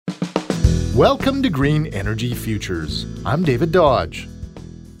Welcome to Green Energy Futures. I'm David Dodge.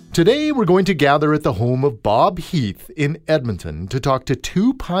 Today we're going to gather at the home of Bob Heath in Edmonton to talk to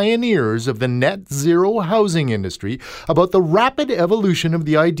two pioneers of the net zero housing industry about the rapid evolution of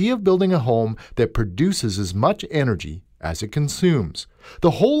the idea of building a home that produces as much energy as it consumes.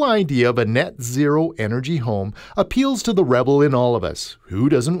 The whole idea of a net zero energy home appeals to the rebel in all of us. Who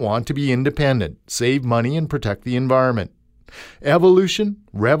doesn't want to be independent, save money, and protect the environment? Evolution,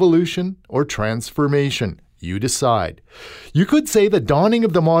 revolution, or transformation? You decide. You could say the dawning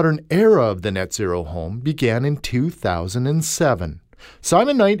of the modern era of the net zero home began in 2007.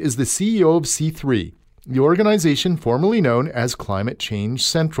 Simon Knight is the CEO of C3, the organization formerly known as Climate Change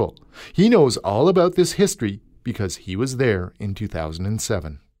Central. He knows all about this history because he was there in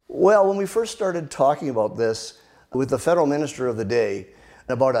 2007. Well, when we first started talking about this with the federal minister of the day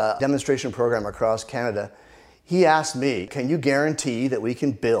about a demonstration program across Canada, he asked me, can you guarantee that we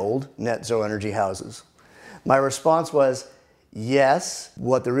can build net zero energy houses? My response was, yes.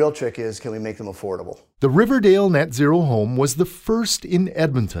 What the real trick is, can we make them affordable? The Riverdale Net Zero Home was the first in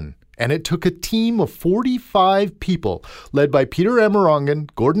Edmonton, and it took a team of 45 people led by Peter Amerongen,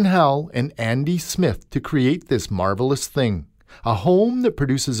 Gordon Howell, and Andy Smith to create this marvelous thing, a home that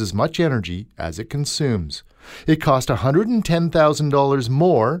produces as much energy as it consumes. It cost $110,000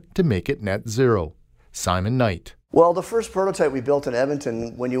 more to make it net zero. Simon Knight. Well, the first prototype we built in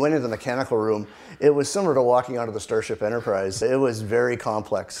Edmonton, when you went into the mechanical room, it was similar to walking onto the Starship Enterprise. It was very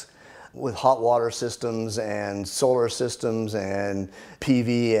complex with hot water systems and solar systems and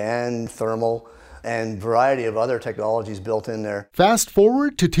PV and thermal and variety of other technologies built in there. Fast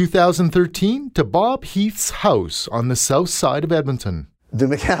forward to 2013 to Bob Heath's house on the south side of Edmonton. The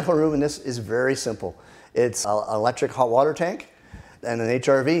mechanical room in this is very simple. It's an electric hot water tank and an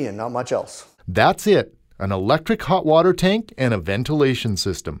HRV and not much else. That's it. An electric hot water tank and a ventilation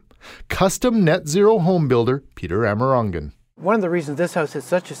system. Custom net zero home builder Peter Amerongen. One of the reasons this house is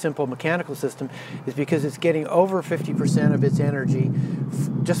such a simple mechanical system is because it's getting over 50% of its energy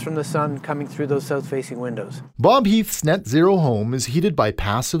just from the sun coming through those south-facing windows. Bob Heath's net zero home is heated by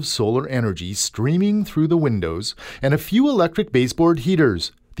passive solar energy streaming through the windows and a few electric baseboard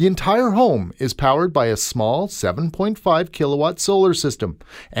heaters. The entire home is powered by a small 7.5 kilowatt solar system,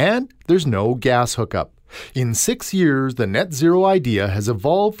 and there's no gas hookup. In 6 years, the net zero idea has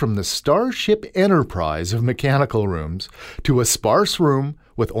evolved from the Starship Enterprise of mechanical rooms to a sparse room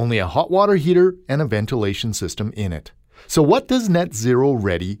with only a hot water heater and a ventilation system in it. So what does net zero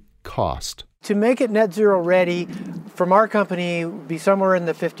ready cost? To make it net zero ready, from our company, would be somewhere in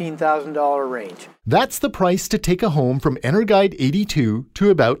the $15,000 range. That's the price to take a home from EnerGuide 82 to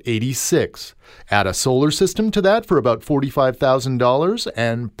about 86. Add a solar system to that for about $45,000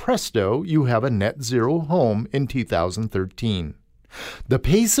 and presto, you have a net zero home in 2013. The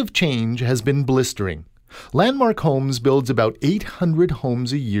pace of change has been blistering. Landmark Homes builds about 800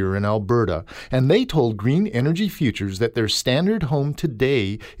 homes a year in Alberta, and they told Green Energy Futures that their standard home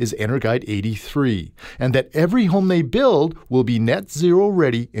today is EnerGuide 83, and that every home they build will be net zero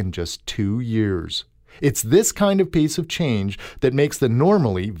ready in just 2 years. It's this kind of pace of change that makes the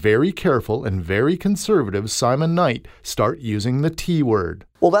normally very careful and very conservative Simon Knight start using the T word.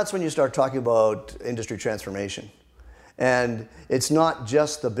 Well, that's when you start talking about industry transformation. And it's not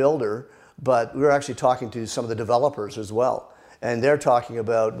just the builder, but we're actually talking to some of the developers as well. And they're talking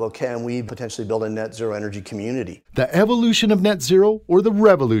about, well, can we potentially build a net zero energy community? The evolution of net zero or the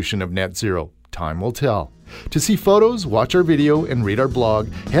revolution of net zero? Time will tell. To see photos, watch our video, and read our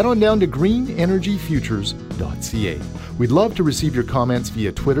blog, head on down to greenenergyfutures.ca. We'd love to receive your comments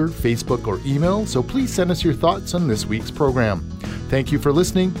via Twitter, Facebook, or email, so please send us your thoughts on this week's program. Thank you for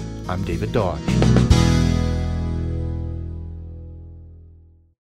listening. I'm David Dodge.